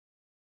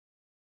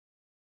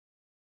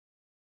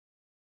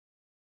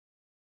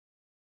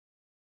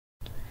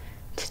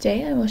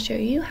Today I will show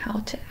you how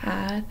to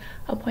add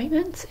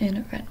appointments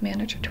in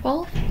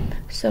RM12.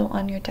 So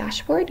on your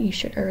dashboard you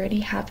should already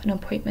have an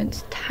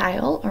appointments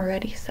tile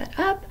already set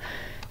up.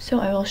 So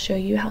I will show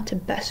you how to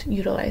best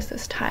utilize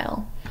this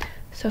tile.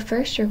 So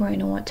first you're going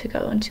to want to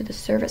go into the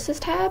Services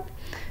tab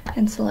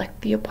and select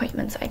the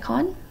Appointments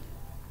icon.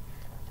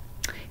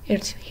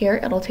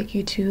 It'll take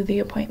you to the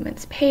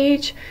Appointments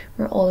page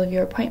where all of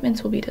your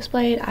appointments will be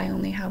displayed. I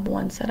only have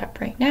one set up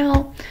right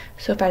now,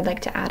 so if I'd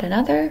like to add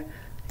another,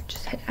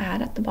 just hit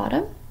add at the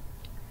bottom.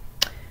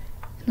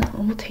 And that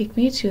will take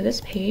me to this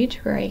page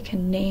where I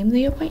can name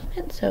the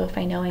appointment. So if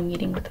I know I'm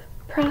meeting with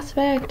a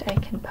prospect, I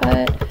can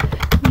put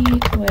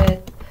meet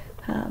with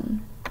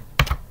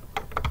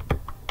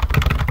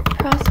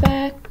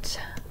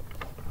prospect.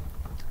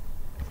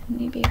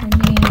 Maybe her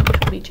name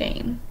will be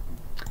Jane.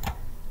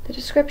 The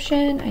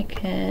description, I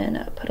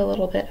can put a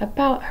little bit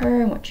about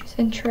her and what she's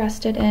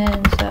interested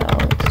in. So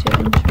let's do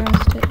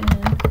interested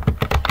in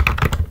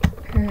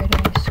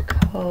Paradise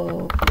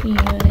Cove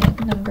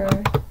unit number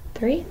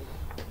 3.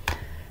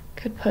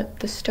 Could put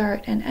the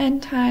start and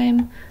end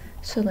time.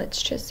 So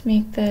let's just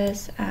make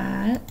this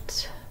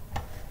at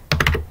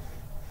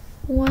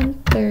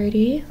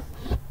 1:30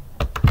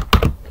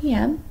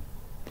 p.m.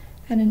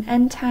 and an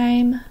end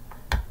time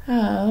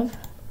of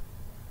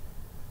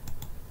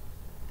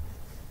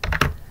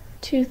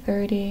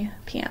 2:30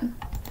 p.m.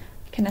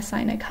 You can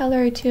assign a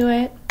color to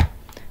it,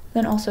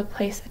 then also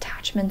place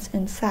attachments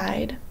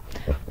inside.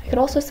 I could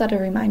also set a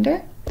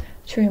reminder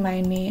to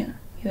remind me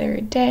either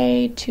a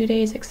day, 2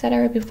 days,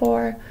 etc.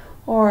 before,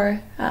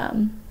 or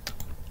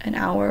an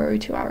hour or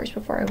 2 hours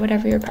before,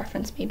 whatever your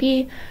preference may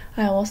be.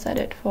 I will set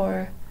it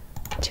for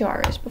 2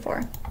 hours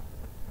before.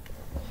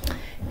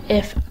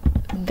 If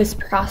this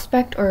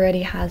prospect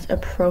already has a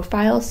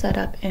profile set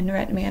up in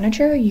Rent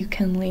Manager, you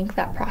can link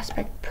that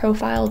prospect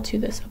profile to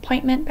this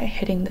appointment by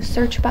hitting the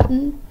search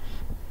button.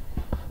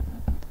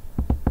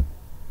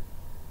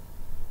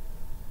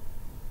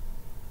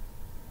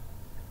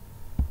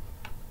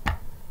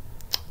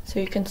 So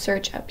you can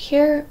search up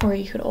here, or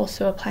you could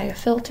also apply a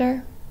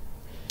filter.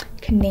 You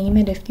can name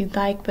it if you'd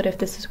like, but if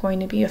this is going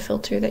to be a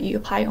filter that you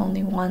apply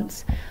only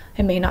once,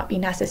 it may not be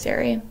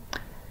necessary.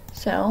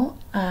 So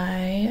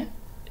I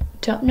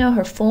don't know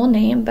her full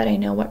name, but I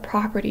know what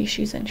property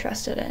she's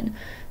interested in.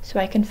 So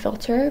I can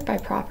filter by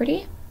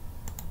property.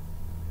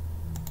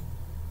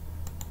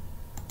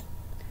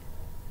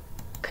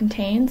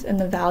 Contains, and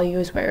the value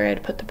is where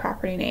I'd put the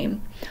property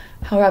name.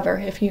 However,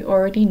 if you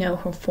already know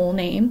her full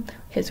name,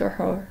 his or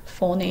her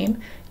full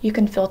name, you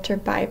can filter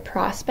by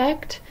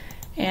prospect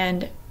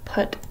and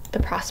put the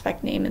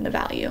prospect name in the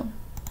value.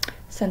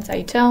 Since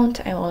I don't,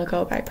 I will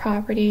go by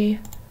property,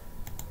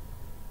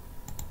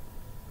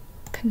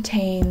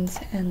 contains,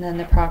 and then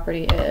the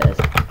property is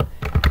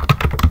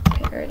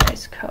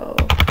Paradise Cove,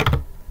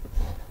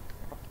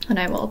 and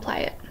I will apply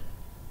it.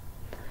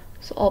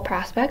 So all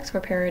prospects for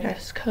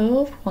Paradise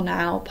Cove will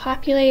now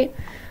populate.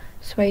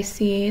 So I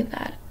see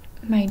that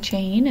my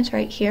Jane is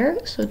right here,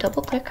 so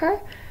double click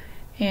her,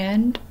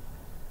 and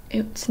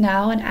it's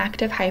now an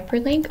active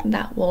hyperlink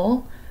that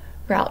will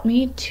route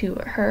me to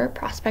her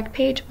prospect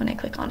page when I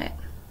click on it.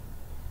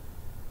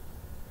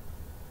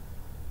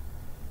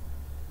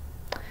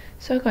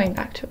 So going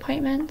back to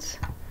appointments,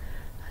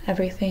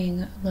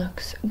 everything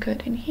looks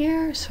good in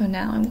here. So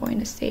now I'm going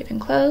to save and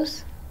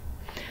close.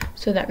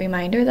 So that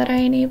reminder that I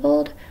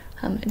enabled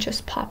it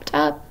just popped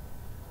up.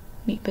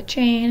 Meet with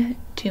Jane,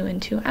 due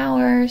in 2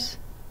 hours.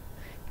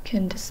 You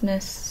can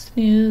dismiss,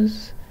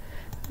 snooze.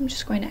 I'm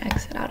just going to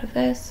exit out of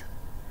this.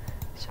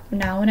 So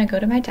now when I go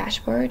to my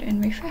dashboard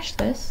and refresh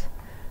this,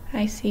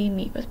 I see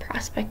meet with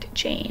prospect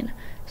Jane.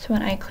 So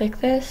when I click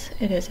this,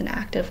 it is an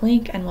active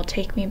link and will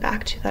take me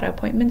back to that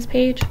appointments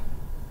page.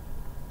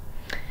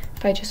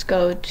 If I just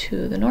go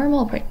to the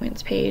normal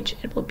appointments page,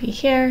 it will be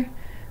here,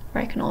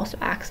 where I can also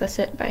access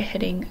it by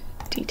hitting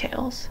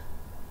details.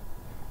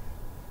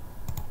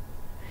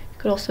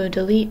 You could also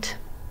delete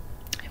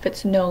if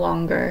it's no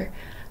longer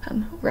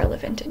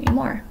relevant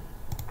anymore.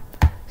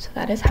 So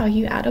that is how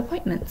you add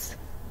appointments.